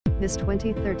This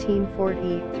 2013 Ford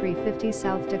E-350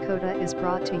 South Dakota is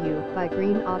brought to you by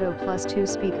Green Auto Plus 2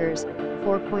 speakers,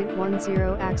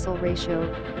 4.10 axle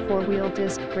ratio, 4-wheel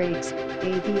disc brakes,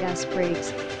 ABS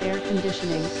brakes, air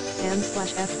conditioning,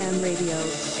 AM/FM radio,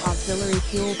 auxiliary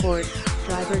fuel board,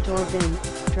 driver door bin,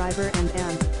 driver and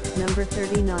amp, number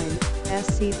 39,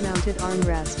 seat-mounted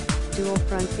armrest, dual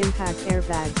front impact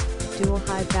airbags, dual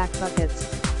high back buckets,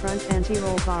 front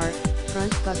anti-roll bar,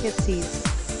 front bucket seats,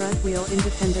 front wheel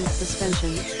independent suspension,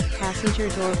 passenger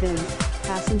door bin,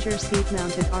 passenger seat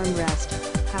mounted armrest,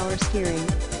 power steering,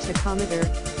 tachometer,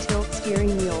 tilt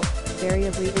steering wheel,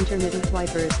 variably intermittent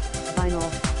wipers, vinyl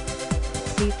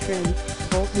seat trim,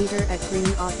 voltmeter at Green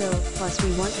Auto Plus.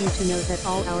 We want you to know that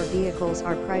all our vehicles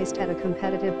are priced at a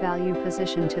competitive value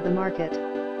position to the market.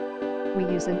 We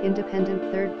use an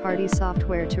independent third-party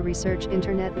software to research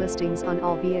internet listings on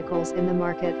all vehicles in the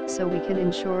market so we can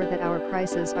ensure that our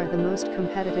prices are the most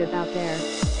competitive out there.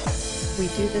 We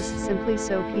do this simply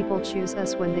so people choose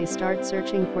us when they start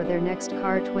searching for their next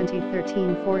car.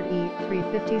 2013 Ford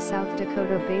E-350 South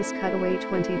Dakota Base Cutaway.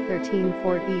 2013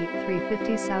 Ford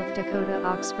E-350 South Dakota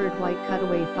Oxford White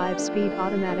Cutaway 5-speed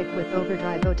automatic with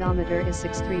overdrive. Odometer is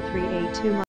 63382 miles.